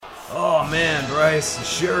Oh man, Bryce, it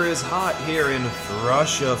sure is hot here in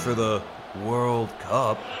Russia for the World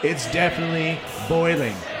Cup. It's definitely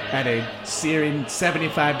boiling at a searing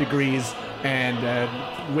 75 degrees and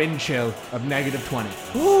a wind chill of -20.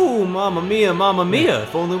 Ooh, mamma mia.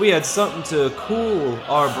 If only we had something to cool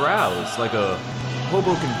our brows, like a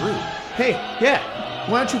Hoboken brew. Hey, yeah,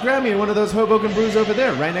 why don't you grab me one of those Hoboken brews over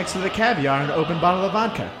there, right next to the caviar and an open bottle of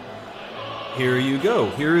vodka? Here you go.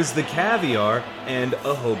 Here is the caviar and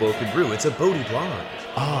a Hoboken brew. It's a Bodhi Blonde.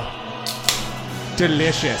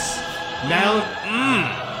 Delicious. Now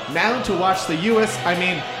to watch the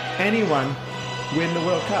anyone win the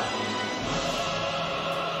World Cup.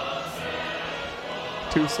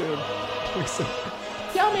 Too soon.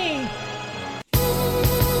 Yummy!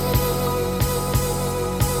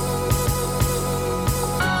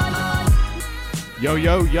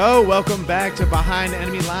 Yo, welcome back to Behind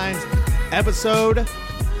Enemy Lines, episode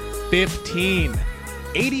 15.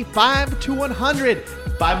 85 to 100.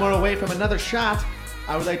 5 more away from another shot.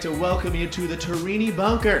 I would like to welcome you to the Torini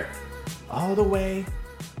Bunker, all the way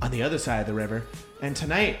on the other side of the river. And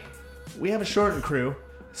tonight, we have a shortened crew.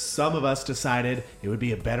 Some of us decided it would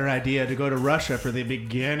be a better idea to go to Russia for the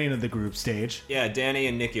beginning of the group stage. Yeah, Danny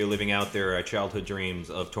and Nikki are living out their childhood dreams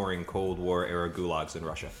of touring Cold War era gulags in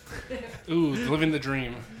Russia. Ooh, living the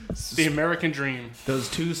dream. The American dream. Those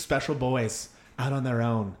two special boys out on their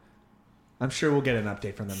own. I'm sure we'll get an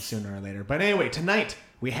update from them sooner or later. But anyway, tonight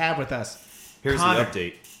we have with us Here's Connor, the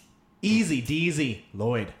update. Easy Deezy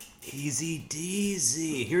Lloyd. Easy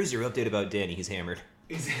Deezy. Here's your update about Danny. He's hammered.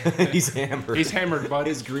 He's hammered. He's hammered, bud.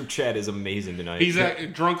 His group chat is amazing tonight. He's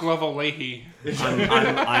at drunk level Leahy. I'm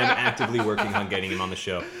actively working on getting him on the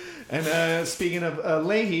show. And speaking of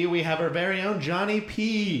Leahy, we have our very own Johnny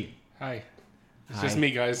P. Hi. It's Hi. just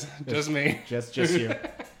me, guys. Just me. Just you.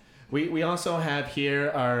 We also have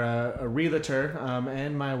here our realtor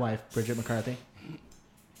and my wife, Bridget McCarthy.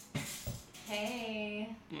 Hey.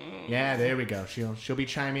 Yeah, there we go. She'll be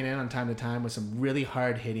chiming in on time to time with some really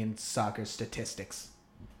hard-hitting soccer statistics.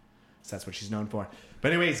 So that's what she's known for.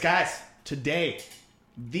 But anyways, guys, today,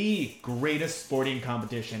 the greatest sporting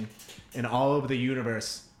competition in all of the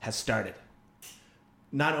universe has started.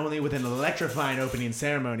 Not only with an electrifying opening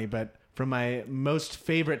ceremony, but from my most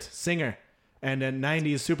favorite singer and a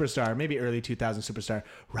 90s superstar, maybe early 2000s superstar,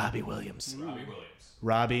 Robbie Williams.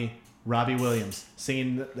 Robbie Williams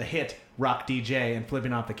singing the hit Rock DJ and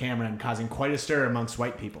flipping off the camera and causing quite a stir amongst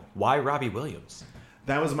white people. Why Robbie Williams?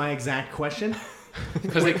 That was my exact question.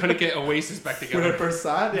 Because they couldn't get Oasis back When together. I first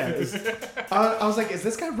saw it, yeah. I was like, is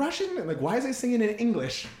this guy Russian? And like, why is he singing in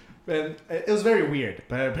English? And it was very weird.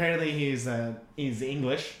 But apparently he's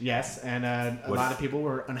English, yes. And a lot of people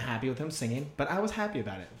were unhappy with him singing. But I was happy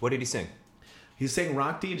about it. What did he sing? He sang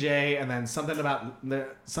Rock DJ and then something about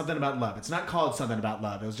love. It's not called something about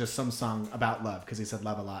love. It was just some song about love because he said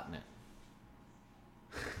love a lot in it.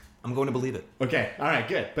 I'm going to believe it. Okay, all right,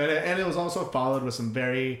 good. But and it was also followed with some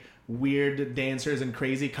very weird dancers in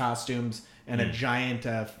crazy costumes and a giant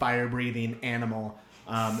fire-breathing animal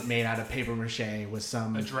made out of paper mache with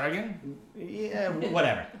some A dragon? yeah,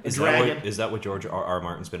 whatever. Is dragon. that what George R.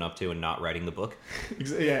 Martin's been up to and not writing the book?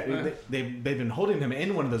 Yeah, they've been holding him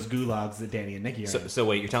in one of those gulags that Danny and Nikki are in. So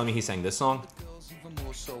wait, you're telling me he sang this song?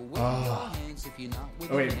 Oh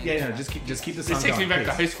wait, yeah, no, just keep the song This going. takes me back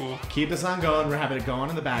to please. high school. Keep the song going. We're having it go on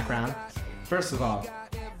in the background. First of all,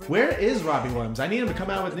 where is Robbie Williams? I need him to come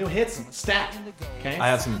out with new hits stat. Okay. I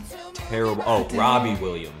have some terrible. Oh, Robbie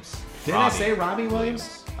Williams. Didn't I say Robbie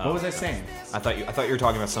Williams? What was I saying? I thought you were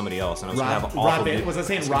talking about somebody else, and I was gonna have awful. Robin. Was I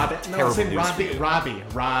saying Robin? No, I was saying terrible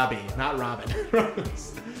news Robbie, not Robin.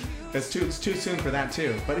 It's too soon for that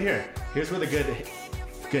too. But here's where the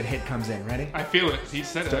good hit comes in. Ready? I feel it. He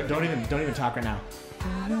said it. Don't even talk right now.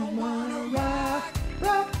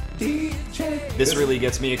 This really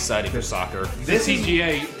gets me excited for soccer. The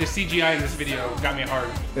CGI in this video got me hard.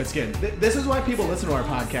 That's good. This is why people listen to our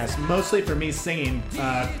podcast, mostly for me singing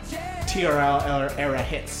TRL era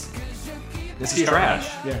hits. This is trash.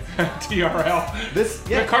 Yeah. TRL.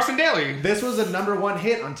 Yeah. Carson Daly. This was a #1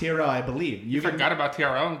 hit on TRL, I believe. You forgot about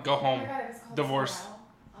TRL? Go home. Oh my God, it was called Divorce. TRL.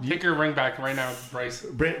 Take your ring back right now, Bryce.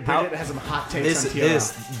 Bridget has some hot takes on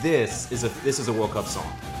TRL. This is a World Cup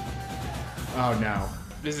song. Oh no.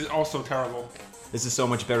 This is also terrible. This is so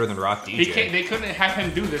much better than Rock DJ. They couldn't have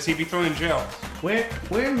him do this. He'd be thrown in jail. Where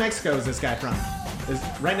in Mexico is this guy from? Is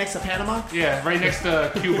right next to Panama? Yeah, right next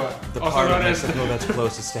to Cuba. The also part of known as Mexico that's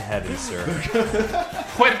closest to heaven, sir.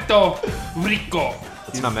 Puerto Rico.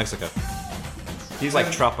 It's not Mexico. He's It's like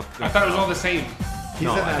in- tropical. I thought it was all the same. He's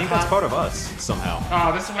No, in I that think hot- that's part of us somehow.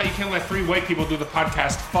 This is why you can't let 3 white people do the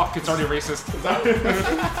podcast. Fuck, it's already racist.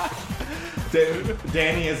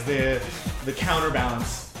 Danny is the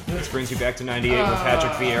counterbalance. This brings you back to '98 when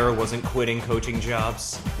Patrick Vieira wasn't quitting coaching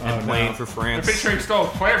jobs and playing for I'm France. pretty sure he stole a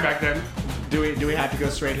player back then. Do we have to go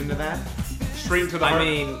straight into that? Straight into the I heart.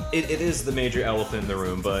 mean, it is the major elephant in the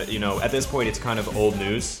room, but at this point, it's kind of old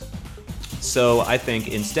news. So I think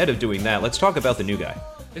instead of doing that, let's talk about the new guy.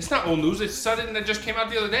 It's not old news. It's something that just came out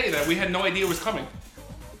the other day that we had no idea was coming.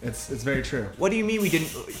 It's very true. What do you mean we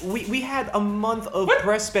didn't? We had a month of What?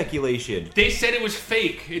 press speculation. They said it was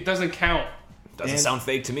fake. It doesn't count. Doesn't And- sound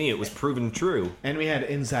fake to me. It was proven true. And we had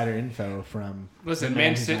insider info from. Listen, the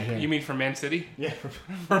Man who's not City. here. You mean from Man City? Yeah.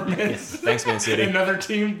 From Man City. Thanks, Man City. Another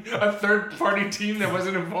team, a third-party team that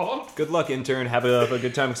wasn't involved. Good luck, intern. Have a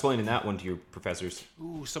good time explaining that one to your professors.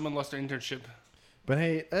 Ooh, someone lost their internship. But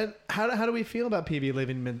hey, how do we feel about PB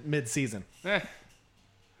leaving mid-season?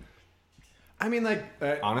 I mean, like,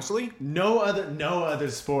 Honestly, no other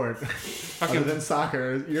sport other Fucking than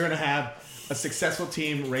soccer, you're gonna have a successful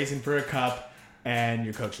team racing for a cup, and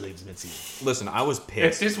your coach leaves mid-season. listen, I was if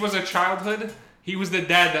pissed. this was a childhood, he was the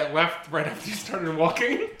dad that left right after he started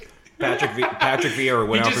walking. Patrick Vieira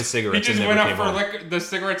went out for cigarettes He just and went never out came for home. the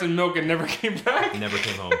cigarettes and milk and never came back. He never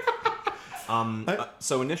came home.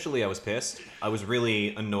 So initially I was pissed. I was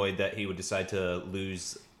really annoyed that he would decide to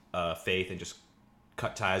lose faith and just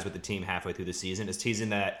cut ties with the team halfway through the season. It's teasing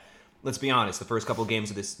that, let's be honest, the first couple games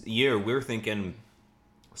of this year, we're thinking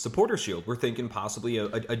supporter shield. We're thinking possibly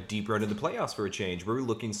a deep run in the playoffs for a change. We're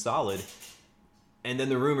looking solid. And then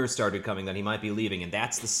the rumors started coming that he might be leaving, and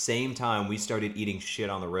that's the same time we started eating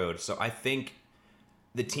shit on the road. So I think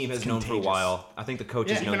the team has known for a contagious. while. I think the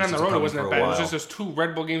coach has known Even on this the is road, it coming wasn't for that a bad. It was while. just those 2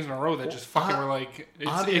 Red Bull games in a row that just fucking were like.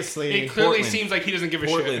 Obviously, it clearly Portland. seems like he doesn't give a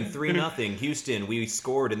Portland shit. 3-0. Houston, we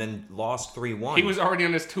scored and then lost 3-1. He was already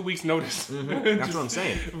on his 2 weeks notice, That's what I'm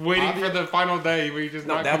saying. waiting for the final day where he just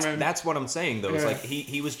No, not that's come in. that's what I'm saying though. It's Yeah. like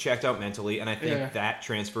he was checked out mentally, and I think Yeah. that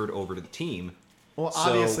transferred over to the team. Well, So-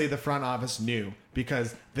 obviously the front office knew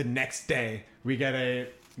because the next day we get a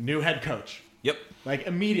new head coach, Yep. like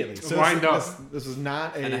immediately. So Lined up. this was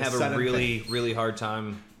not a And I have a sudden really really hard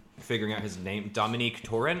time figuring out his name. Dominique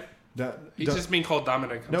Torrent. thing. He's just being called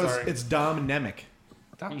Dominic. I'm no, sorry. it's Dom Nemec.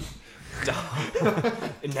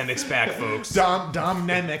 Nemec's back, folks. Dom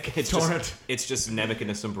Nemec. It's just Nemec in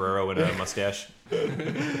a sombrero and a mustache.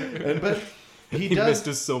 But he He does. missed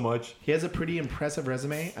us so much. He has a pretty impressive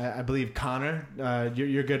resume. I believe Connor,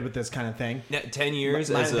 you're good with this kind of thing. 10 years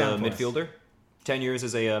Line as it a down for us. midfielder. 10 years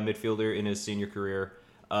as a midfielder in his senior career.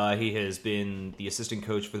 He has been the assistant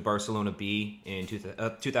coach for the Barcelona B in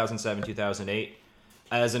 2007-2008.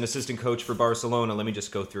 As an assistant coach for Barcelona, let me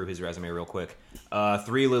just go through his resume real quick.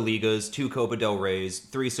 3 La Ligas, 2 Copa del Reys,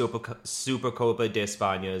 3 Supercopa de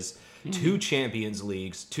Españas, 2 Champions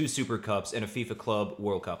Leagues, 2 Super Cups, and a FIFA Club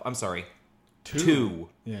World Cup. I'm sorry, 2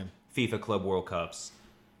 Yeah. FIFA Club World Cups.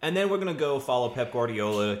 And then we're going to go follow Pep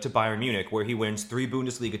Guardiola to Bayern Munich, where he wins 3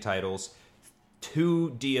 Bundesliga titles,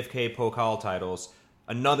 2 DFK Pokal titles,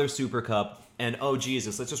 another Super Cup, and oh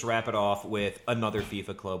Jesus, let's just wrap it off with another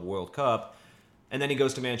FIFA Club World Cup. And then he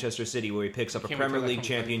goes to Manchester City, where he picks up a can't wait till Premier that League comes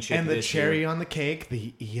championship And the this cherry year. on the cake,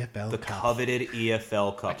 the EFL The Cup. coveted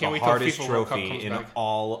EFL Cup, can't the wait till hardest FIFA World Cup trophy comes in back.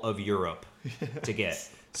 all of Europe to get.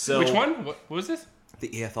 So Which one? What was this? The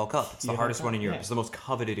EFL Cup. It's the EFL hardest Cup? one in Europe. Yeah. It's the most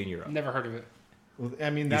coveted in Europe. Never heard of it. Well, I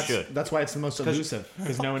mean, should. that's why it's the most elusive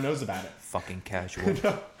because no one knows about it. Fucking casual.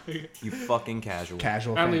 You fucking casual.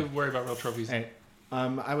 Casual. I fan. only worry about real trophies. Hey,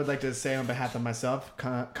 I would like to say on behalf of myself,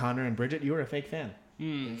 Connor and Bridget, you were a fake fan.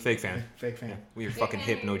 Fake fan. Fake fan. We are fucking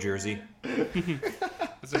hip, no jersey.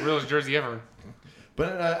 It's the realest jersey ever.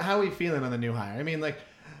 But how are we feeling on the new hire? I mean, like,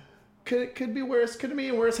 could be worse. Could it be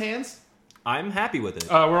in worse hands? I'm happy with it.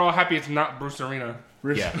 We're all happy it's not Bruce Arena.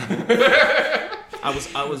 Yeah.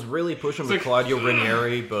 I was really pushing with like- Claudio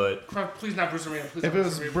Ranieri, but Please not Bruce Arena. Please If not it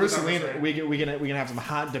was Arena. Bruce Please not Arena, we can have some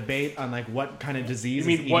hot debate on like what kind of disease.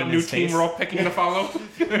 You is mean what eating new his team face. we're all picking to follow?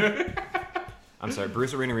 I'm sorry.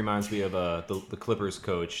 Bruce Arena reminds me of the Clippers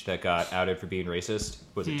coach that got outed for being racist.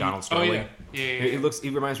 Was it Donald Oh Sterling? yeah. He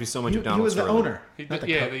reminds me so much He, of he Donald was the Sterling. owner, He not did- the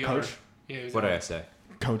yeah, the owner. coach. Yeah, he was What the did I owner. say?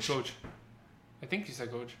 Coach. Coach. I think you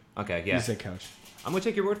said coach. Okay, yeah. You said coach. I'm gonna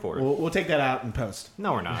take your word for it. We'll take that out in post.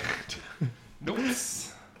 No, we're not. Nope.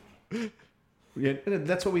 Yeah,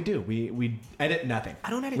 that's what we do. We edit nothing. I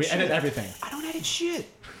don't edit We shit. edit everything. I don't edit shit.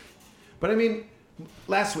 But I mean,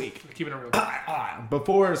 last week Keep it real.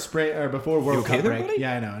 before World okay Cup there, break. buddy?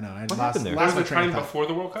 Yeah, I know. I What lost, happened there? There lost was my a train time of thought. before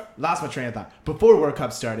the World Cup. Lost my train of thought. Before World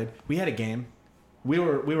Cup started, we had a game. We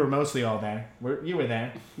were mostly all there. You were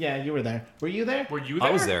there. Yeah, you were there. Were you there? Were you there?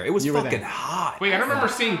 I was there. It was You were fucking there. hot. Wait, I remember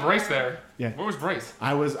seeing Bryce there. Yeah. Where was Bryce?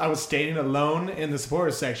 I was standing alone in the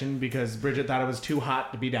supporters section because Bridget thought it was too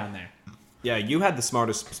hot to be down there. Yeah, you had the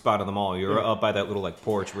smartest spot of them all. You were up by that little like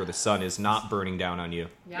porch where the sun is not burning down on you.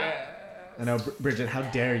 Yeah. I know, Bridget. How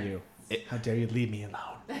dare you? How dare you leave me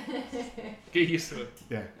alone? Get used to it.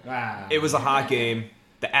 Yeah. Ah. It was a hot game.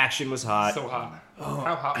 The action was hot. So hot.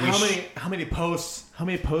 How hot? How many posts? How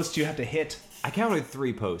many posts do you have to hit? I counted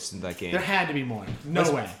 3 posts in that game. There had to be more.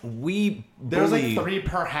 No way. We There was like bullied- 3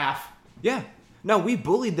 per half. Yeah. No, we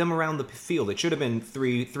bullied them around the field. It should have been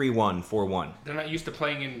 3-1, 4-1. They're not used to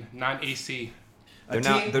playing in non-AC.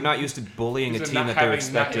 They're not used to bullying a These are team not that they're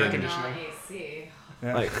having not air expecting. conditioning. AC.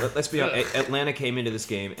 Like, let's be honest. Atlanta came into this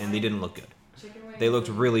game and they didn't look good. Chicken wings. They looked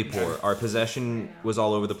really poor. Our possession was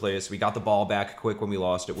all over the place. We got the ball back quick when we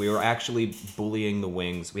lost it. We were actually bullying the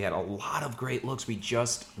Wings. We had a lot of great looks. We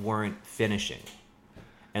just weren't finishing.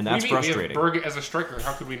 And that's What do you mean? frustrating. We have Berg as a striker.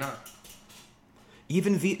 How could we not?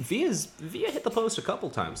 Even Villa hit the post a couple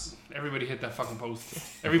times. Everybody hit that fucking post.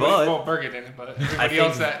 Everybody, But- well, Berg didn't, but everybody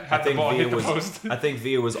else that had the ball hit the post. I think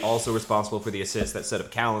Villa was also responsible for the assist that set up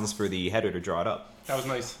Callens for the header to draw it up. That was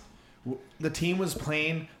nice. The team was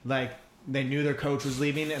playing like they knew their coach was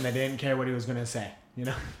leaving and they didn't care what he was going to say. You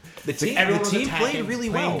know, The team, everyone was played attacking, really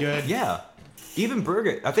playing well. good. Yeah. Even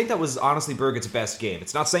Burgett. I think that was honestly Burgett's best game.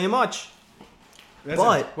 It's not saying much, but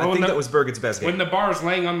Well, I when think the- that was Burgett's best game. When the bar is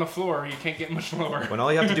laying on the floor, you can't get much lower. When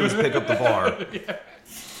all you have to do is pick up the bar.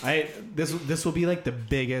 This will be like the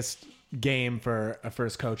biggest game for a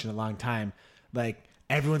first coach in a long time. Like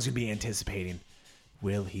everyone's gonna be anticipating.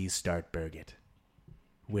 Will he start Burgett?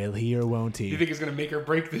 Will he or won't he? You think it's gonna make or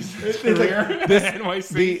break this career?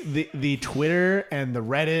 NYC. The Twitter and the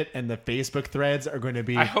Reddit and the Facebook threads are going to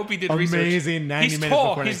be I hope he did amazing. research. 90 He's minutes tall.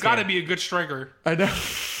 before He's next got to game. be a good striker. I know.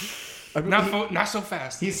 I mean, Not so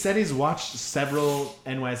fast. he said he's watched several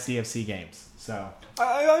NYCFC games. So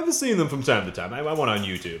I've seen them from time to time. I went on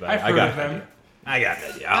YouTube. I've heard of them. I got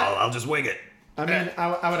an idea. I'll just wing it. I mean,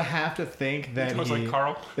 I would have to think that Sounds he like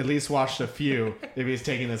Carl. at least watched a few if he's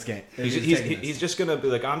taking this game. If taking this. He's just gonna be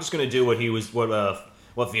like, I'm just gonna do what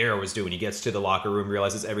Vieira was doing. He gets to the locker room,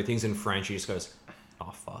 realizes everything's in French. He just goes,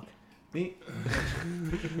 "Oh fuck."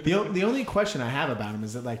 The only question I have about him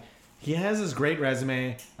is that like he has this great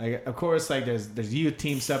resume. Like of course like there's youth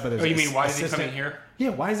team stuff, but there's Oh, you mean why is he assistant- coming here? Yeah,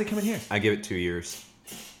 why is he coming here? I give it 2 years.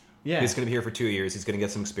 Yeah, He's gonna be here for 2 years. He's gonna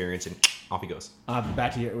get some experience, and off he goes.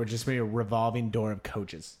 back to you. We're just a revolving door of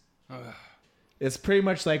coaches. It's pretty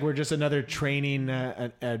much like we're just another training,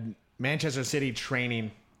 a Manchester City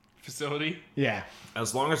training. Facility? Yeah,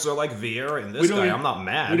 As long as they're like Vieira and this guy, I'm not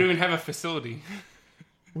mad. We don't even have a facility.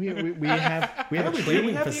 we have a We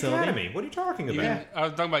training have the facility. academy. What are you talking about? I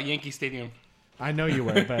was talking about Yankee Stadium. I know you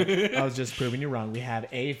were, but I was just proving you wrong. We have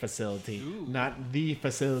a facility, not the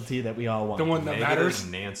facility that we all want. The one that matters.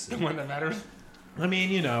 Nancy. The one that matters. I mean,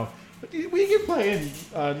 you know, we can play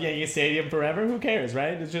in Yankee Stadium forever. Who cares,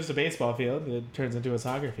 right? It's just a baseball field. It turns into a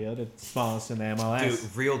soccer field. It's smallest in the MLS.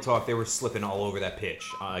 Dude, real talk. They were slipping all over that pitch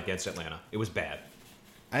against Atlanta. It was bad.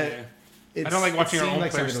 I don't like watching our seemed own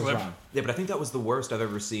like players something was slip. wrong. Yeah, but I think that was the worst I've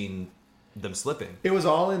ever seen them slipping. It was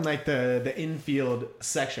all in like the infield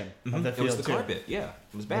section of the It field. was the too. carpet. Yeah,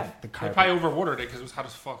 it was bad. The They carpet. probably overwatered it because it was hot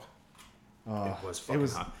as fuck. It was fucking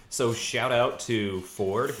was- hot. So shout out to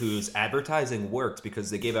Ford, whose advertising worked because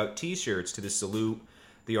they gave out T-shirts to the salute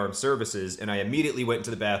the armed services, and I immediately went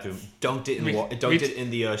into the bathroom, dunked it in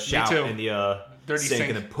the shower too. in the Dirty sink, sink.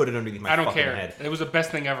 and then put it underneath my I don't fucking care. head. It was the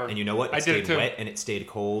best thing ever. And you know what? It I did stayed it too. wet and it stayed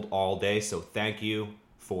cold all day. So thank you,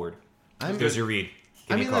 Ford. I'm There's your read.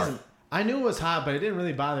 Give me a car. listen, I knew it was hot, but it didn't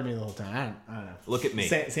really bother me the whole time. I don't know. Look at me.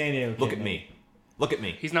 San Diego. Look kid, at man. me. Look at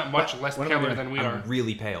me. He's not much less what am I paler doing? than we I'm are.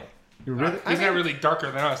 really pale. You're really. He's not really darker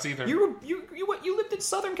than us either. You lived in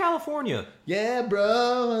Southern California. Yeah,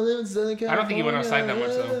 bro. I live in Southern California. I don't think he went outside that much,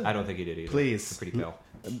 though. I don't think he did either. Please. I'm pretty pale.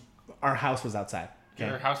 Our house was outside. Okay.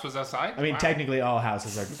 Your house was outside? I mean, Wow. technically, all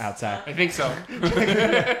houses are outside. I think so.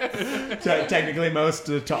 Technically, most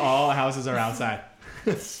to all houses are outside.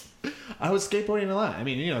 I was skateboarding a lot. I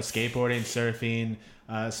mean, you know, skateboarding, surfing,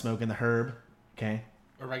 smoking the herb. Okay.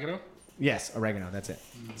 Oregano? Yes, oregano. That's it.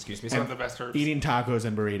 Excuse me, One sir. of the best herbs. Eating tacos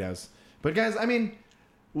and burritos. But guys, I mean,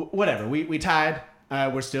 whatever. We tied.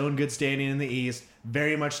 We're still in good standing in the East.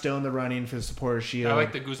 Very much still in the running for the supporter shield. I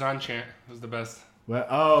like the Guzan chant. It was the best.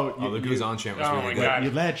 Well, The Guzan chant was Oh really my good. God.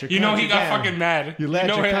 You let your You know country he got down. fucking mad. You let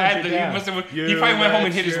know your he country He down. must have. He probably went home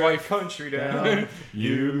and hit his wife. country down.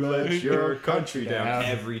 You let your country down.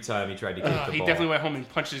 Every time he tried to kick the He ball. definitely went home and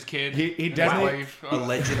punched his kid. He and his definitely- wife.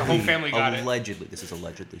 Allegedly. The whole family got it. Allegedly. This is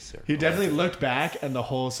allegedly, sir. He definitely looked back, and the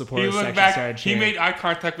whole He supporter looked section back. started He cheering. made eye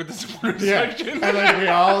contact with the supporters Yeah, section. and like we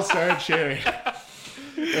all started cheering.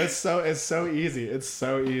 It's so easy. It's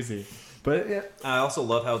so easy. But yeah, I also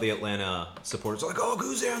love how the Atlanta supporters are like, "Oh,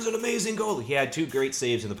 Guzan's an amazing goal. He had 2 great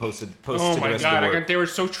saves in the post Oh to the my rest god! of the work." They were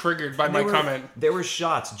so triggered by my comment. There were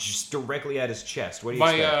shots just directly at his chest. What do you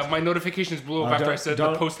expect? My notifications blew up after I said the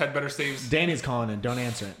don't- post had better saves. Danny's calling in. Don't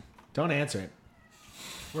answer it. Don't answer it.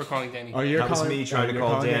 We're calling Danny. Oh, you're That was calling me trying to you're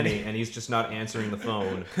call calling Danny, and he's just not answering the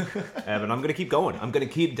phone. Evan, I'm gonna keep going. I'm gonna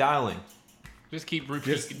keep dialing. Just keep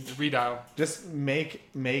redial. Just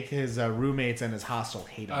make his roommates and his hostel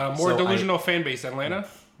hate him. More So delusional fan base, Atlanta?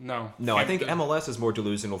 No. No, I Can't think do- MLS is more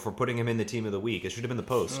delusional for putting him in the team of the week. It should have been the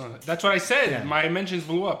post. That's what I said. Yeah. My mentions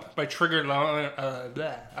blew up by triggered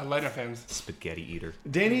Atlanta fans. Spaghetti eater.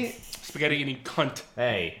 Danny Spaghetti eating cunt.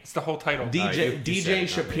 Hey, It's the whole title. you said DJ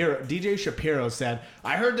it, not me. DJ Shapiro said,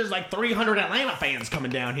 "I heard there's like 300 Atlanta fans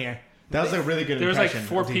coming down here." That was a really good There was, like, impression.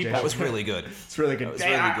 4 of DJ people. that was really good. It's really good. That was Hey,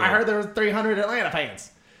 really I good. heard there was 300 Atlanta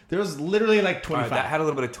fans. There was literally like All right, 25. that had a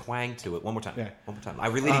little bit of twang to it. One more time. Yeah. One more time. I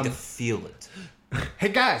really need to feel it. Hey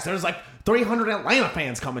guys, there's like 300 Atlanta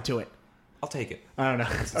fans coming to it. I'll take it. I don't know.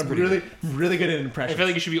 I'm pretty really good at I impressions. feel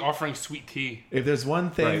like you should be offering sweet tea. If there's one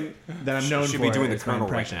thing that I'm known Should for, be doing the it's my Colonel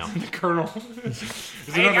right impressions. now. The Colonel.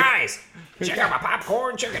 Hey guys, check out my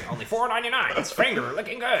popcorn chicken. Only $4.99. It's finger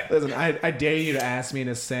looking good. Listen, I dare you to ask me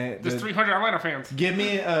to say. There's 300 Atlanta fans. Give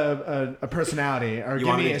me a personality or give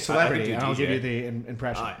want me me a to- I can celebrity, do and I'll give DJ. you the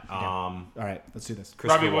impression. All right, Okay. All right, let's do this.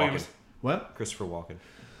 Christopher Robbie Williams. What? Christopher Walken.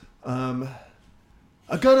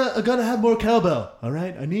 I gotta have more cowbell. All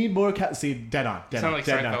right, I need more cow. See, dead on. Dead Sound on. like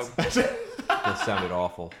dead Seinfeld. on. That sounded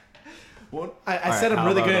awful. Well, I right, said I'm how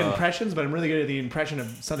really about, good at impressions, but I'm really good at the impression of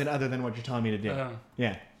something other than what you're telling me to do.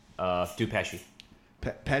 Yeah. Do Pesci.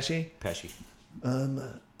 Pesci? Pesci.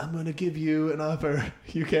 I'm gonna give you an offer.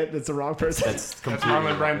 You can't. That's the wrong person. That's completely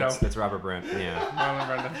Marlon wrong. Brando. That's Robert Brand. Yeah.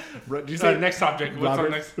 Marlon Brando. Did you say Next subject. What's Robert?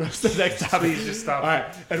 on next? What's the next topic? Please just stop. All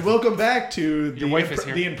right, and welcome back to Your wife is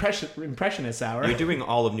here. the impressionist hour. You're doing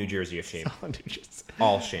all of New Jersey a shame.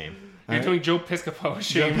 All shame. You're doing Joe Piscopo.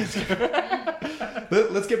 Shame.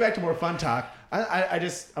 Let's get back to more fun talk. I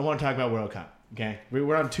want to talk about World Cup. Okay,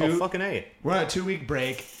 we're on Oh, fucking A. We're on a 2-week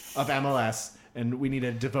break of MLS, and we need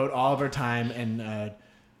to devote all of our time and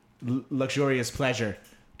luxurious pleasure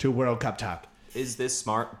to World Cup talk. Is this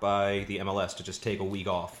smart by the MLS to just take a week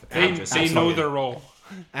off? They and just know fucking- their role.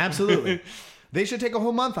 Absolutely, they should take a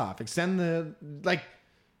whole month off. Extend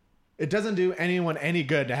it doesn't do anyone any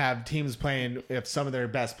good to have teams playing if some of their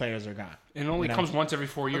best players are gone. It only comes once every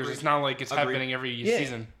 4 years. It's not like it's happening every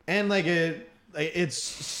season. And it's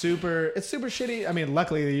super shitty. I mean,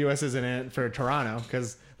 luckily the U.S. isn't in it for Toronto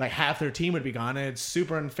because like half their team would be gone, and it's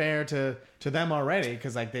super unfair to them already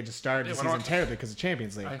because like they just started the season terribly because of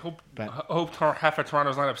Champions League. I hope But- half of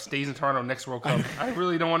Toronto's lineup stays in Toronto next World Cup. I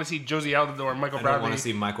really don't want to see Josie Altidore and Michael I Bradley don't want to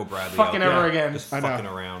see Michael Bradley fucking out ever there again. just I know. fucking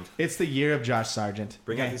around. It's the year of Josh Sargent.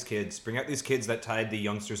 Bring Okay. out these kids. Bring out these kids that tied the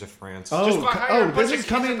youngsters of France. Just go hire a bunch this of is kids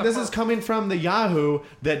coming. at the This park. is coming from the Yahoo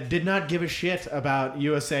that did not give a shit about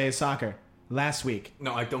USA soccer last week.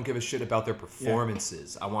 No, I don't give a shit about their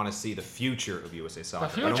performances. I want to see the future of USA soccer.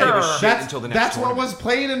 The I don't give a future! shit That's, until the next that's what tournament. was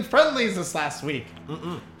playing in friendlies this last week.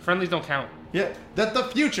 Friendlies don't count. Yeah, that the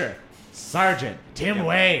future. Sargent, Tim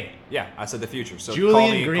Way. Yeah, I said the future. So Julian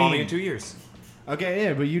call me Green. in 2 years. Okay,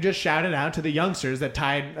 yeah, but you just shouted out to the youngsters that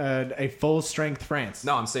tied a full strength France.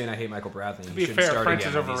 No, I'm saying I hate Michael Bradley. And be he shouldn't fair, start France again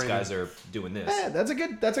is when these overrated. guys are doing this. Yeah,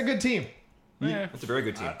 that's a good team. Yeah. That's a very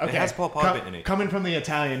good team. Okay, It has Paul Pogba in it. coming from the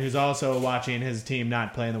Italian who's also watching his team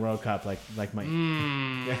not play in the World Cup like Mike.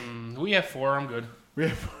 We have 4. I'm good.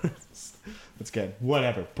 That's good.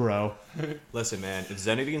 Whatever, bro. Listen, man, if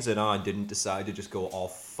Zinedine Zidane didn't decide to just go all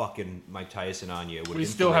fucking Mike Tyson on you, it would We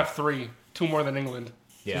still have 3. 2 more than England.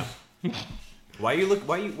 Yeah. Why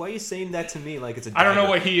are you saying that to me like it's a I don't know dagger?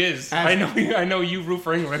 what he is. I know you root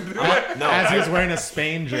for England. No, As he was wearing a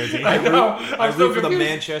Spain jersey. I know. I I'm so root for the confused.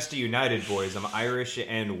 Manchester United boys. I'm Irish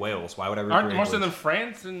and Wales. Why would I root Aren't for most of England? them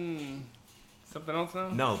France and something else now?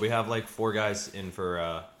 No, we have like 4 guys in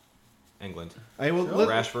for England. Hey, well,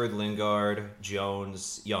 Rashford, Lingard,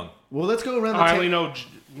 Jones, Young. let's go around the I table. only know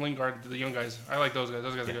Lingard, the young guys. I like those guys.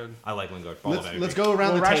 Those guys are good. I like Lingard. Ball of Let's energy. go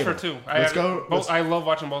around Well, the Rashford table. too. I love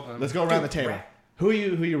watching both of them. Let's go around the table. Who are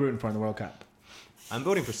you rooting for in the World Cup? I'm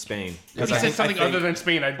voting for Spain. If you said something other than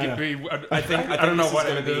Spain, I'd know. be. I think I don't know this what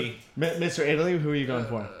is I going would to do. be. Mr. Italy, who are you going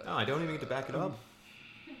for? No, I don't even get to back it up.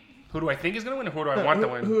 Who do I think is going to win, or who do I want to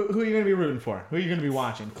win? Who are you going to be rooting for? Who are you going to be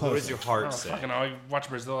watching? What Close. does your heart Oh, say? fucking, I watch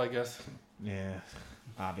Brazil, I guess. Yeah,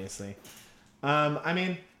 obviously. I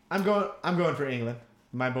mean, I'm going for England.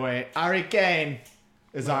 My boy Harry Kane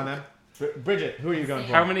is on them. Bridget, who are you going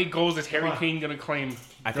for? How many goals is Harry Come on. Kane going to claim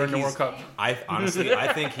I during the he's- World Cup? Honestly,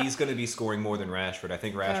 I think he's going to be scoring more than Rashford. I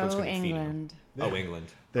think Rashford's Go going to feed him. England. Oh, England.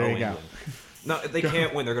 There you go. England. No, they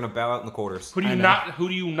can't win. They're going to bow out in the quarters. Who do you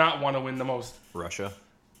not want to win the most? Russia.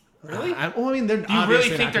 Really? Well, I mean, they're Do you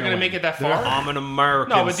really think they're going to make it that far? I'm an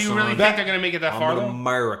American. No, but do you really son. think they're going to make it that far I'm an though?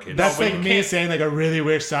 American. That's but like you me can't- saying like I really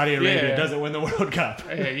wish Saudi Arabia Yeah. doesn't win the World Cup.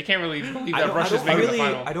 Yeah, you can't really believe I that don't, Russia's I making really, the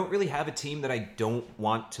final. I don't really have a team that I don't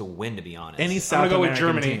want to win, to be honest. Any I'm South gonna go with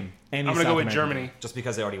American Germany. team. Any I'm gonna South go with American Germany. team. Just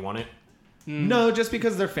because they already won it. No, just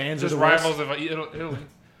because their fans Just are the worst. rivals of Italy.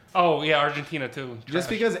 Oh yeah, Argentina too. Just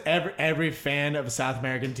Trash. because every fan of a South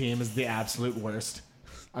American team is the absolute worst.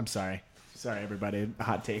 I'm sorry. Sorry, everybody.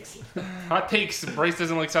 Hot takes. Hot takes. Bryce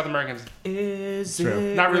doesn't like South Americans. Is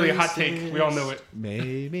True. Not really a hot take. We all knew it.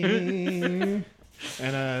 Maybe.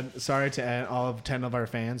 And sorry to all of 10 of our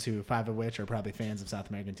fans, 5 of which are probably fans of South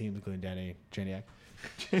American teams, including Danny Janiak.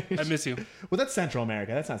 I miss you. Well, that's Central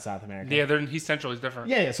America. That's not South America. Yeah, he's central. He's different.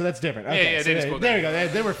 Yeah, so that's different. Okay, yeah, so they just go there you there.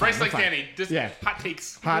 go. They were fine. Bryce We're like fine. Danny. Just Yeah. hot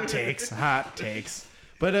takes. Hot takes. Hot takes.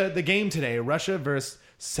 But the game today, Russia versus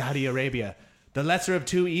Saudi Arabia. The lesser of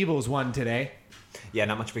two evils won today. Yeah,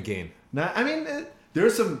 not much of a game. Now, I mean, there were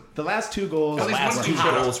some. The last 2 goals At least Last one two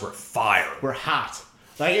hot. goals were fire. were hot.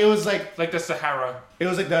 Like it was like Like the Sahara.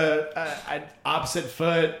 the opposite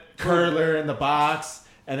foot curler in the box,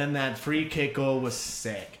 and then that free kick goal was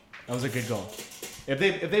sick. That was a good goal. If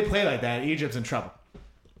they play like that, Egypt's in trouble.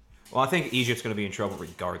 Well, I think Egypt's going to be in trouble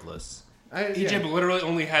regardless. Egypt literally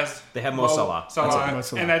only has They have Mo Salah. Salah, That's it, Mo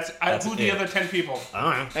Salah. and That's who the it. other 10 people? I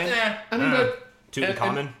don't know. Eh. I mean, but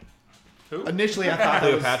Tutankhamun, Who? initially I thought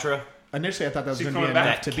that was, Cleopatra, initially I thought that was She's going to be coming back.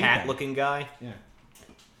 enough that to beat them. cat-looking guy. Yeah.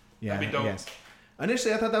 Yeah. That'd be dope. Yes.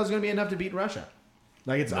 Initially, I thought that was going to be enough to beat Russia.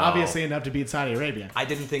 Like it's No. obviously enough to beat Saudi Arabia. I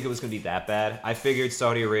didn't think it was going to be that bad. I figured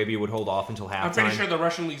Saudi Arabia would hold off until halftime. I'm pretty sure the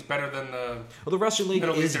Russian league's better than the. Well, the Russian league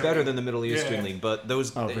Middle is Eastern better league. than the Middle Eastern Yeah. league, but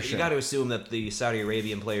those Oh, for you sure. got to assume that the Saudi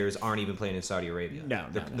Arabian players aren't even playing in Saudi Arabia. No,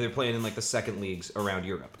 they're, no, no. they're playing in like the second leagues around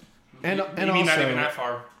Europe. And Maybe not even also, that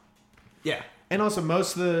far. Yeah, and also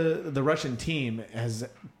most of the Russian team has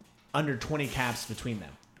under 20 caps between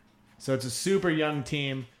them. So it's a super young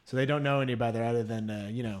team, so they don't know anybody other than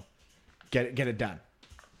get it done.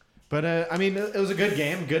 But I mean, it was a good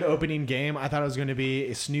game, good opening game. I thought it was going to be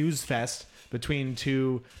a snooze fest between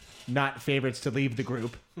two not favorites to leave the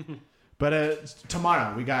group. But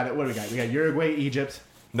tomorrow we got what do we got? We got Uruguay, Egypt.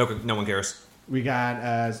 no one cares. We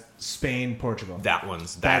got Spain, Portugal.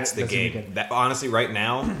 That's the that's gonna be game. good. That honestly, right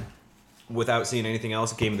now, without seeing anything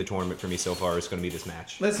else, game of the tournament for me so far is going to be this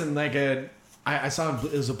match. Listen, like I saw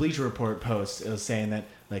it was a Bleacher Report post. It was saying that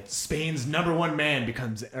like Spain's number one man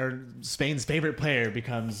becomes, or Spain's favorite player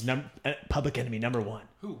becomes public enemy number one.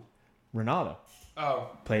 Who? Ronaldo Oh.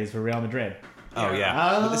 plays for Real Madrid. Oh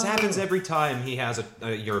yeah, Oh. But this happens every time he has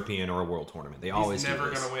a European or a world tournament. They always He's never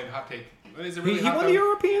do this. gonna win. Hot take. Is it He, really he hot won though? the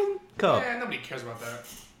European Cup. Yeah, nobody cares about that.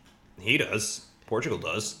 He does. Portugal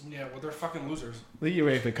does. Yeah, well, they're fucking losers. The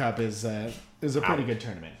UEFA Cup is a pretty good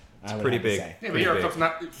tournament. I would pretty have to big. say. Yeah, but Pretty Euro big. Cup's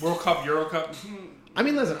not World Cup, Euro Cup. I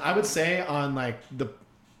mean, listen, I would say on like the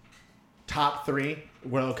top 3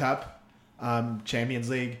 World Cup, Champions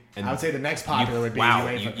League, And I would say the next popular would be wow,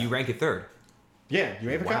 UEFA Cup. you rank it third. Yeah,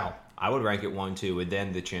 UEFA Wow. Cup. I would rank it 1, 2, and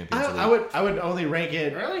then the Champions League. I would only rank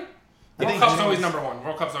it. Really? I World think Cup's James- always number one.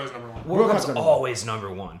 World Cup's always number one. World World Cup's Cup's number one. always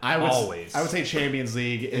number one. I would always. I would say Champions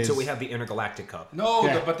League is until we have the Intergalactic Cup. No,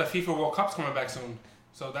 Yeah. but the FIFA World Cup's coming back soon,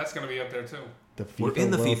 so that's gonna be up there too. the FIFA We're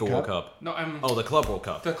in the FIFA World Cup. No, I'm Oh, the Club World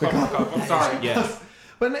Cup. the Club World Cup. I'm sorry. Yeah.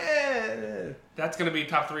 But That's gonna be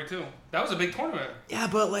top 3 too. That was a big tournament. Yeah,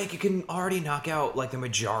 but like you can already knock out like the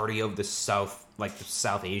majority of the South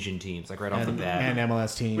Asian teams, like right off the bat. and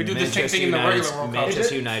MLS team. We do the same thing in the regular World Cup.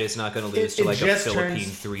 Manchester United's not going to lose to it like a just Philippine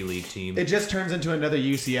turns- 3-league team. It just turns into another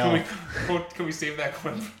UCL. Can we save that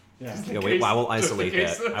clip? Yeah. Yeah, wait, I will Just in isolate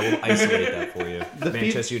case. that. I will isolate that for you. The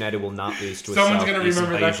Manchester United will not lose to a Someone's South gonna Asian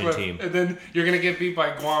remember that clip, team. and then you're gonna get beat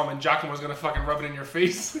by Guam, and Giacomo's gonna fucking rub it in your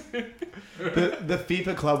face. the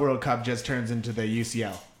FIFA Club World Cup just turns into the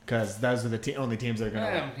UCL because those are the only teams that are going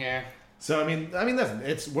to win. Yeah. So I mean, listen,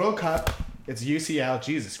 it's World Cup, it's UCL.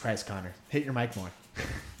 Jesus Christ, Connor, hit your mic more.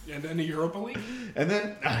 And then the Europa League. And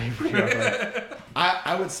then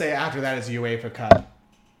I would say after that is UEFA Cup.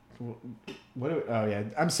 Oh yeah,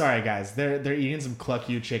 I'm sorry guys. They're eating some Cluck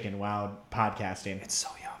You chicken while podcasting. It's so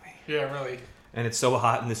yummy. Yeah, really. And it's so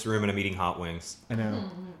hot in this room, and I'm eating hot wings. I know.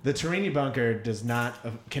 The Torini bunker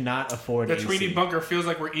cannot afford The AC. Trini bunker feels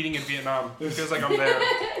like we're eating in Vietnam. It feels like I'm there.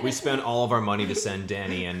 We spent all of our money to send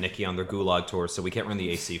Danny and Nikki on their gulag tour, so we can't run the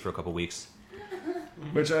AC for a couple weeks.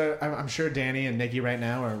 Which I'm sure Danny and Nikki right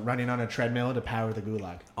now are running on a treadmill to power the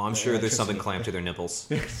gulag. Oh, I'm The sure there's something electricity. clamped to their nipples.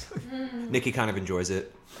 Nikki kind of enjoys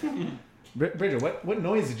it. Bridget, what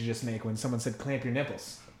noise did you just make when someone said clamp your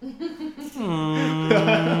nipples?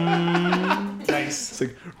 Nice. It's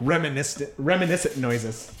like reminiscent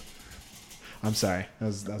noises. I'm sorry. That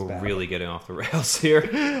was We're bad. really getting off the rails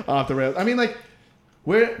here. Off the rails. I mean, like,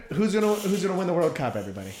 who's gonna win the World Cup?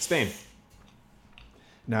 Everybody. Spain.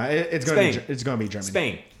 No, it's gonna Spain. be Germany.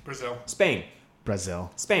 Spain. Brazil. Spain.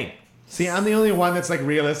 Brazil. Spain. See, I'm the only one that's like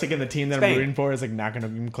realistic, and the team that Spain. I'm rooting for is like not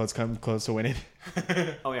gonna come close to winning.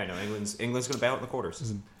 Oh yeah, no. England's gonna bow out in the quarters.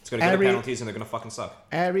 It's gonna get the penalties and they're gonna fucking suck.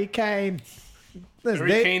 Harry Kane. Listen,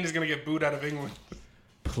 Harry Kane is gonna get booed out of England.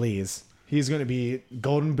 Please, he's gonna be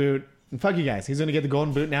Golden Boot. And fuck you guys. He's gonna get the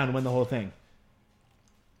Golden Boot now and win the whole thing.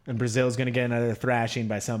 And Brazil's gonna get another thrashing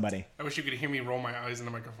by somebody. I wish you could hear me roll my eyes in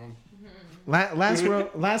the microphone.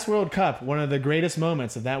 Last World Cup, one of the greatest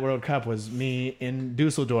moments of that World Cup was me in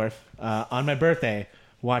Dusseldorf on my birthday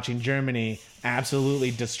watching Germany absolutely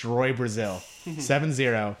destroy Brazil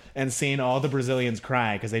 7-0 and seeing all the Brazilians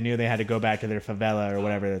cry because they knew they had to go back to their favela or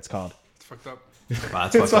whatever it's called. It's fucked up. Wow,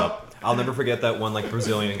 that's fucked up. I'll never forget that one like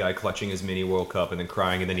Brazilian guy clutching his mini World Cup and then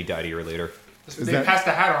crying and then he died a year later. They that- passed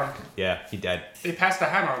the hat on. Yeah, he died. They passed the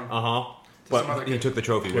hat on. Uh-huh. some But other he kid. took the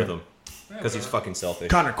trophy with him. Yeah, Because he's whatever. fucking selfish.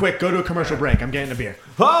 Connor, quick, go to a commercial break. I'm getting a beer.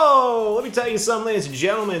 Oh, let me tell you something, ladies and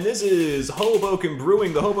gentlemen. This is Hoboken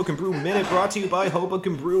Brewing, the Hoboken Brew Minute, brought to you by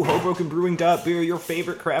Hoboken Brew, HobokenBrewing.beer, your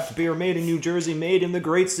favorite craft beer made in New Jersey, made in the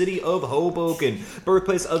great city of Hoboken.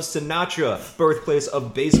 Birthplace of Sinatra, birthplace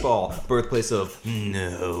of baseball, birthplace of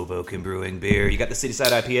Hoboken Brewing beer. You got the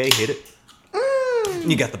Cityside IPA, hit it.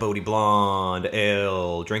 You got the Bodie Blonde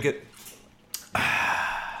Ale, drink it.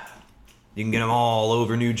 You can get them all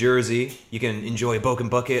over New Jersey. You can enjoy a Boken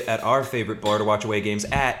Bucket at our favorite bar to watch away games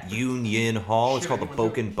at Union Hall. It's called the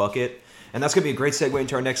Boken Bucket. And that's going to be a great segue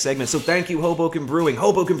into our next segment. So thank you, Hoboken Brewing.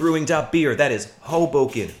 HobokenBrewing.beer. That is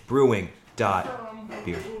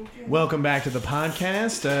HobokenBrewing.beer. Welcome back to the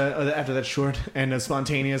podcast after that short and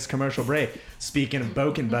spontaneous commercial break. Speaking of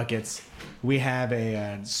Boken Buckets, we have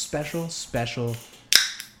a special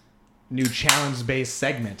new challenge-based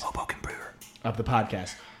segment Hoboken Brewer. of the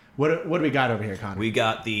podcast. What do we got over here, Connor? We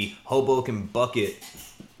got the Hoboken Bucket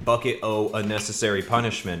O Unnecessary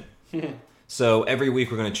Punishment. So every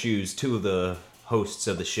week we're going to choose two of the hosts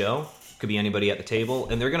of the show. Could be anybody at the table.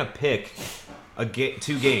 And they're going to pick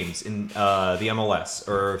two games in the MLS.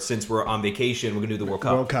 Or since we're on vacation, we're going to do the World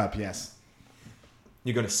Cup. World Cup, yes.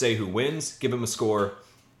 You're going to say who wins, give them a score,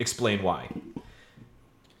 explain why.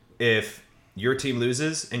 If your team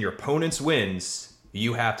loses and your opponent's wins,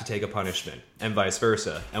 you have to take a punishment, and vice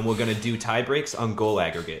versa. And we're going to do tie breaks on goal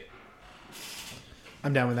aggregate.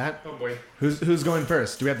 I'm down with that. Oh boy. Who's going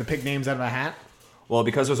first? Do we have to pick names out of a hat? Well,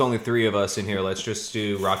 because there's only three of us in here, let's just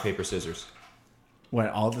do rock, paper, scissors. What,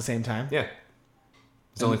 all at the same time? Yeah.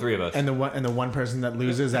 There's only three of us. And the one person that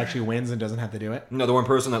loses actually wins and doesn't have to do it? No, the one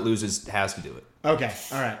person that loses has to do it. Okay,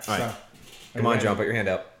 all right. All right. So, Come on, John, put your hand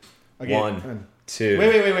out. Okay. 1, 2.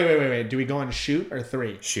 Wait. Do we go on shoot or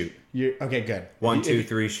three? Shoot. Okay, good. 1, 2, If-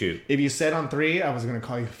 3, shoot. If you said on three, I was going to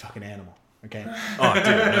call you a fucking animal. Okay? Oh, dude,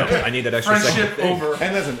 no. I need that extra Friendship second thing. over.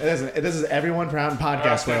 And listen, this is everyone proud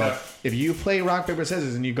podcast fair world. enough. If you play rock, paper,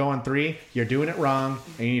 scissors and you go on three, you're doing it wrong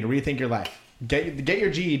and you need to rethink your life. Get your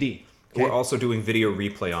GED. Okay? We're also doing video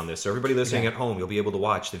replay on this. So everybody listening Okay. at home, you'll be able to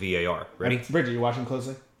watch the VAR. Ready? Bridget, you watching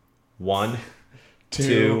closely? 1, 2,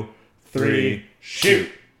 2, 3,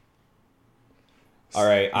 shoot. All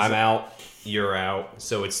right, I'm out. You're out.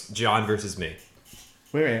 So it's John versus me.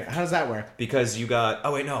 Wait. How does that work? Because you got...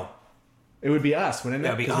 Oh, wait, no. It would be us, wouldn't it?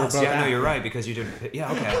 That'd be 'Cause we're us. both Yeah, no, out. you're right. Because you didn't...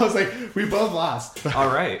 Yeah, I okay. was like, we both lost. All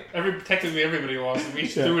right. Technically everybody lost. We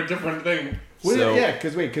each Yeah. do a different thing. So- Yeah,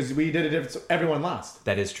 because we did it different. So everyone lost.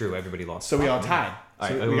 That is true. Everybody lost. So we all tied. All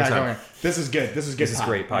So right, we one got more time. going. This is good. This is good. This is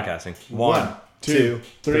great All right. podcasting. 1, 2,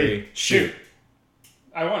 3, shoot.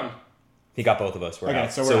 I won. He got both of us. We're Okay,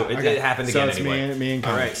 out. so we're out. it, Okay. it happened So again it's anyway. me and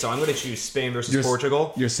all Connor. right, so I'm going to choose Spain versus You're-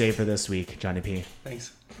 Portugal. You're safe for this week, Johnny P.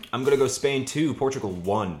 Thanks. I'm going to go Spain 2, Portugal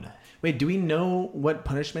 1. Wait, do we know what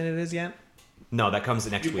punishment it is yet? No, that comes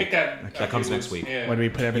next You week. pick that. That comes next week. Yeah. What do we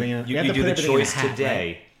put everything in? You, we have you to do put the everything in a choice hat, today,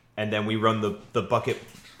 right? and then we run the bucket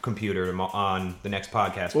computer on the next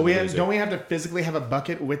podcast. Well, for the loser. don't we have to physically have a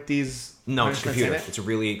bucket with these? No, it's a punishments computer. in it? It's a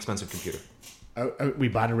really expensive computer. Oh, we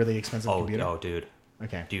bought a really expensive Oh, computer. oh, dude.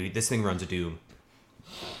 Okay. Dude, this thing runs a Doom.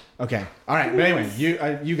 Okay. All right. But anyway,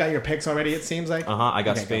 you got your picks already. It seems like. I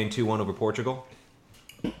got Okay, Spain 2-1 over Portugal.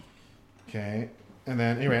 Okay. And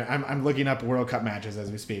then anyway, I'm looking up World Cup matches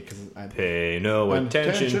as we speak because Pay no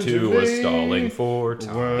attention to us stalling for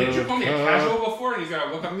time. Did you call me a casual before? And he's got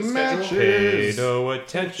to look up the schedule. Pay no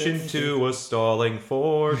attention to us stalling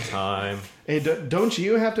for time. Hey, don't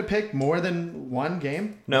you have to pick more than one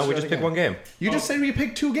game? No, we just pick one game. You just said we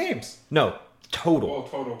picked 2 games. No, total. Well,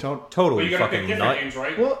 total. Total, But you you gotta pick fucking different nut. games,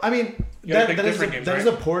 right? Well, I mean, You gotta that pick is different games, that is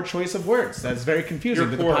right? a poor choice of words. That's very confusing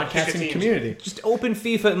You're to the poor. Pick a podcasting team. community. Just open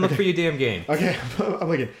FIFA and look for your damn game. Okay, I'm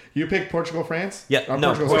looking. You picked Portugal, France? Yeah, Or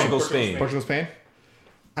no, Portugal, Spain? Spain. Portugal, Spain?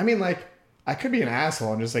 I mean, like, I could be an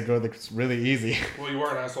asshole and just, like, go to the really easy. Well, you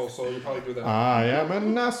are an asshole, so you probably do that. I am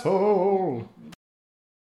an asshole.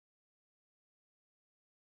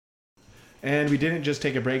 And we didn't just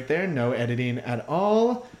take a break there. No editing at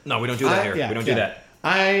all. No, we don't do that here. Yeah, we don't do yeah. that.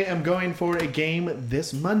 I am going for a game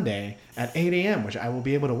this Monday at 8 a.m., which I will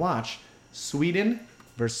be able to watch. Sweden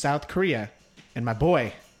versus South Korea. And my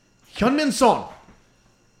boy, Hyunmin Son,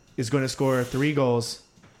 is going to score 3 goals,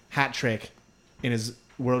 hat trick, in his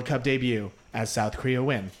World Cup debut as South Korea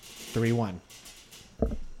win 3-1.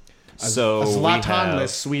 So a we Zlatan-less have,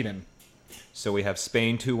 Sweden. so we have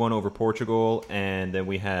Spain 2-1 over Portugal, and then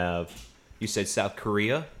we have, you said South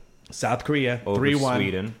Korea South Korea Over 3-1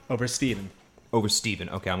 Sweden. over Sweden. over Steven.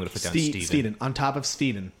 Okay, I'm going to put down Steven. Sweden on top of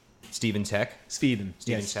Sweden. Steven Tech. Sweden.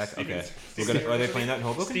 Steven Yes. Tech. Okay. Stevens. Are they playing that in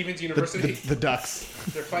Hoboken? Stevens The, University. the Ducks.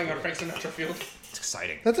 They're playing on Frank Sinatra Field. It's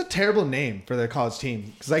exciting. That's a terrible name for their college team.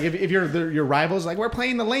 Because like if you're your rivals, like we're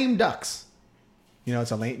playing the lame Ducks. You know,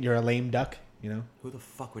 you're a lame duck. You know, Who the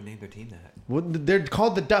fuck would name their team that? well, they're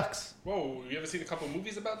called the Ducks. Whoa, you ever seen a couple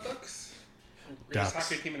movies about ducks? Greatest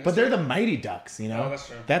hockey team in But they're history? the mighty Ducks. You know, Oh, that's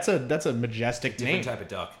true. That's a majestic Different name. type of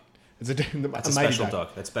duck. It's a That's a mighty special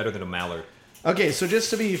duck. That's better than a mallard. Okay, so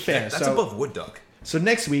just to be fair, That's so above wood duck. so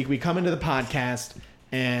next week we come into the podcast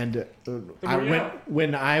and yeah.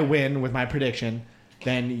 when I win with my prediction,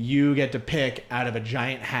 then you get to pick out of a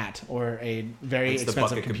giant hat or a very It's the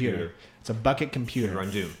expensive bucket computer. computer. It's a bucket computer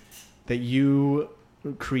Run Doom. that you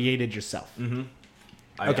created yourself.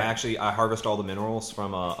 Okay. I harvest all the minerals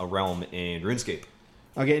from a realm in RuneScape.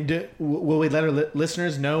 Okay, will we let our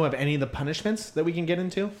listeners know of any of the punishments that we can get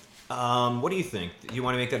into? What do you think? Do you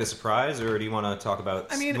want to make that a surprise, or do you want to talk about?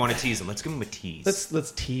 I mean- you want to tease them? Let's give them a tease.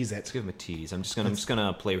 Let's tease it. Let's give them a tease. I'm just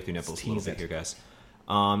gonna play with your nipples a little tease bit it. here, guys.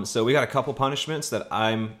 So we got a couple punishments that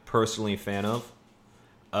I'm personally a fan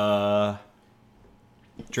of.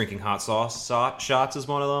 Drinking hot sauce shots is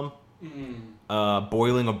one of them.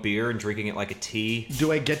 Boiling a beer and drinking it like a tea.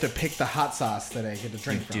 Do I get to pick the hot sauce that I get to You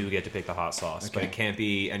drink from? do get to pick the hot sauce, but Okay. it can't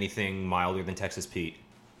be anything milder than Texas Pete,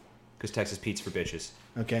 because Texas Pete's for bitches.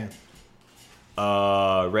 Okay.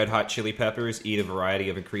 Red hot chili peppers. Eat a variety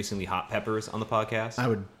of increasingly hot peppers on the podcast.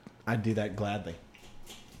 I'd do that gladly.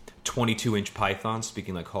 22-inch python.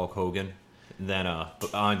 Speaking like Hulk Hogan. Then on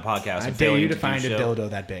podcast. I and dare failing you to do find a so- dildo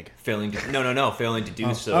that big. Failing to failing to do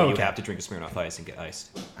Oh, so, oh, you okay. have to drink a Smirnoff Ice and get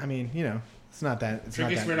iced. I mean, you know, it's not that. It's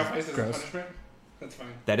Drinking not Smirnoff that Ice as a gross. punishment? That's fine.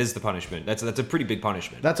 That is the punishment. That's a pretty big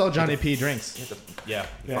punishment. That's all Johnny P drinks. Yeah,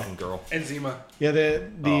 Yeah. fucking girl. Enzima. Yeah, the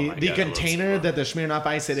Oh my God, I love container Smirnoff. that the Smirnoff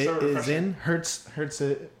Ice So is refreshing. in hurts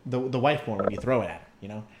the wife more when you throw it at her. You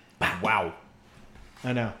know. Wow.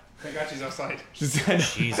 I know. Thank God she's outside. I know.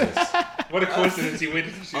 Jesus. What a coincidence you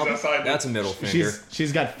waited till she's outside. That's a middle finger.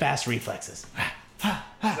 She's got fast reflexes. She's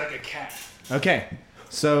like a cat. Okay.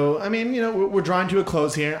 So, I mean, you know, we're drawing to a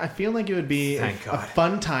close here. I feel like it would be a Thank God.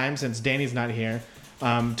 fun time, since Danny's not here,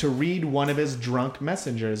 to read one of his drunk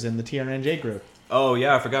messengers in the TRNJ group. Oh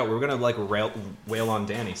yeah, I forgot. We were gonna wail on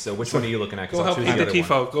Danny. So which one are you looking at? 'Cause Go I'll help choose paint the other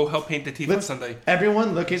one. tifo. Go help paint the tifo Sunday.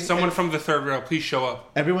 Everyone look at Someone from the third rail, please show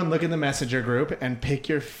up. Everyone look in the messenger group and pick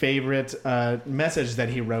your favorite message that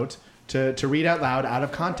he wrote to read out loud out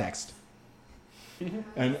of context.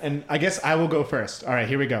 And I guess I will go first. All right,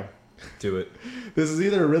 here we go. Do it. This is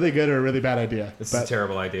either a really good or a really bad idea. This is a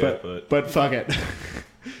terrible idea, But fuck it.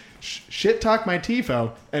 Shit talk my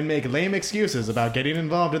tifo and make lame excuses about getting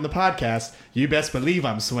involved in the podcast. You best believe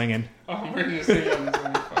I'm swinging. Oh, we're in the same one.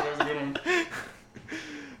 That was a good one.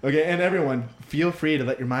 Okay, and everyone, feel free to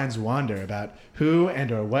let your minds wander about who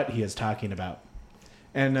and or what he is talking about,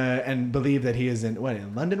 and believe that he is in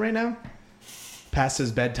London right now, past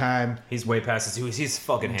his bedtime. He's way past his. He's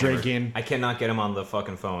fucking hammered. Drinking. I cannot get him on the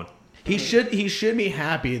fucking phone. He should be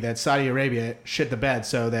happy that Saudi Arabia shit the bed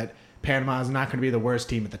so that Panama is not going to be the worst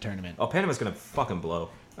team at the tournament. Oh, Panama's gonna fucking blow.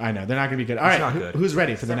 I know they're not going to be good. All right, not good. who's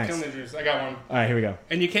ready for the Stop next? killing the Jews. I got one. All right, here we go.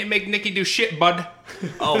 And you can't make Nikki do shit, bud.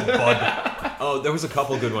 Oh, bud. Oh, there was a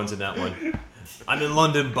couple good ones in that one. I'm in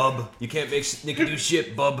London, bub. You can't make Nicky do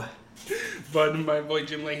shit, bub. Bud, my boy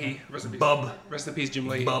Jim Leahy. Rest in peace. Bub. Rest in peace, Jim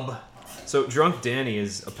Leahy. Bub. So drunk Danny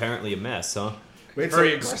is apparently a mess, huh? Wait, Very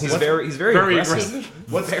so- aggressive. He's very Very aggressive. aggressive.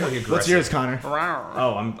 Very aggressive. What's yours, Connor?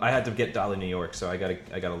 Oh, I had to get Dolly New York, so I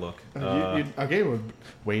gotta look. Okay, well,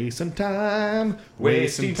 wasting time,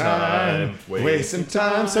 Wasting time, wasting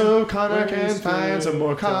time, so Connor can find some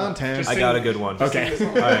more content. I got a good one. Okay.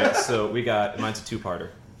 All right, so mine's a two-parter.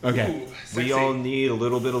 Okay. We all need a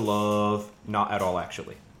little bit of love, not at all,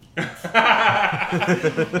 actually. World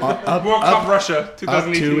Cup Russia Up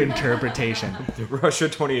 2018. to interpretation. Russia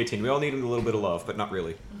 2018. We all need a little bit of love, but not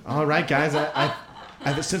really. All right, guys. I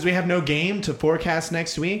since we have no game to forecast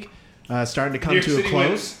next week, starting to come New York to a City close.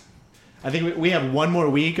 wins. I think we have one more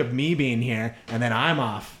week of me being here, and then I'm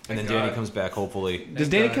off. And then Thank Danny God. comes back, hopefully. Does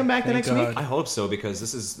Danny come back the Thank next God. week? I hope so, because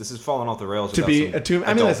this is falling off the rails. To without be some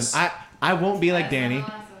I mean, adults. listen, I won't be like Danny.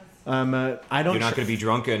 I don't. You're not going to be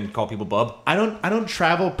drunk and call people bub, I don't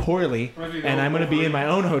travel poorly, and I'm going to be in my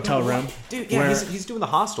own hotel room. dude. Yeah, where- he's doing the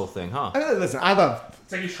hostel thing, huh? I mean, listen, I love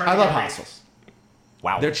It's like he's trying to get rich. hostels.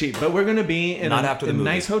 Wow. They're cheap, but we're going to be in, Not after the in movie.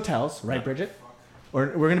 nice hotels, right, Bridget? Or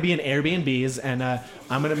we're going to be in Airbnbs, and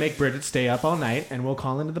I'm going to make Bridget stay up all night, and we'll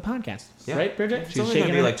call into the podcast. Yeah. Right, Bridget? It's only going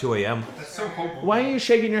to be her like 2 a.m. That's so hopeful. Why are you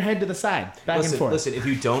shaking your head to the side, back and forth? Listen. If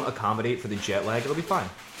you don't accommodate for the jet lag, it'll be fine.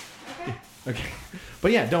 Okay.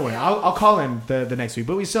 But yeah, don't worry. I'll call in the next week.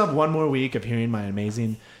 But we still have one more week of hearing my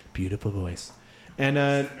amazing, beautiful voice.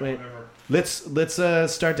 And wait, let's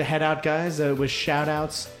start to head out, guys, with shout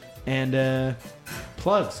outs and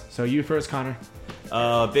plugs. So you first, Connor.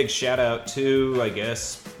 Big shout out to, I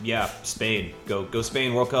guess, Spain. Go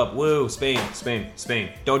Spain World Cup. Woo, Spain.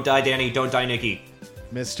 Don't die, Danny. Don't die, Nikki.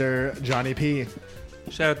 Mr. Johnny P.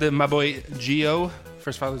 Shout out to my boy Gio,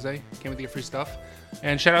 first Father's Day. Came with your free stuff.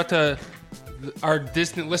 And shout out to our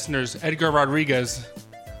distant listeners, Edgar Rodriguez,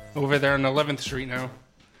 over there on 11th Street now.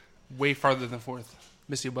 Way farther than 4th.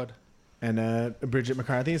 Miss you, bud. And Bridget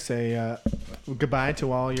McCarthy, say goodbye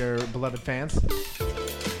to all your beloved fans.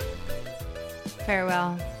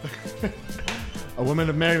 Farewell. A woman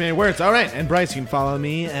of many words. All right. And Bryce, you can follow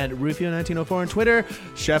me at Rufio1904 on Twitter,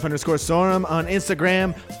 Chef_Sorum on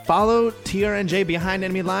Instagram. Follow TRNJ Behind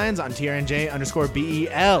Enemy Lines on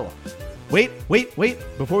TRNJ_BEL. Wait.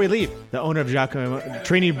 Before we leave, the owner of Giacomo,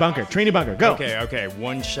 Trini Bunker, go. Okay.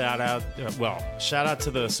 One shout out. Shout out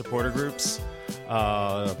to the supporter groups,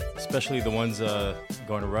 especially the ones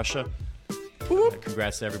going to Russia.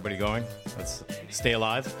 Congrats to everybody going. Let's stay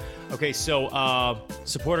alive. Okay, so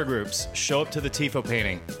supporter groups, show up to the Tifo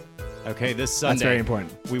painting. Okay, this Sunday. That's very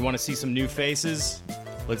important. We want to see some new faces.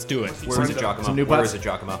 Let's do it. Where is it, Giacomo? some new Where butts. is it,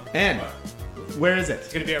 Giacomo? And where is it?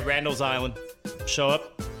 It's going to be at Randall's Island. Show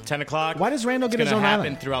up, 10 o'clock. Why does Randall It's get his gonna own happen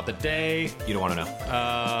island? throughout the day. You don't want to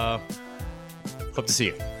know. Hope to see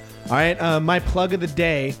you. All right, my plug of the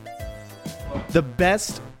day. The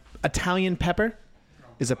best Italian pepper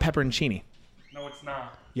is a pepperoncini. No, it's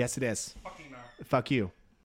not. Yes, it is. Fucking not. Fuck you.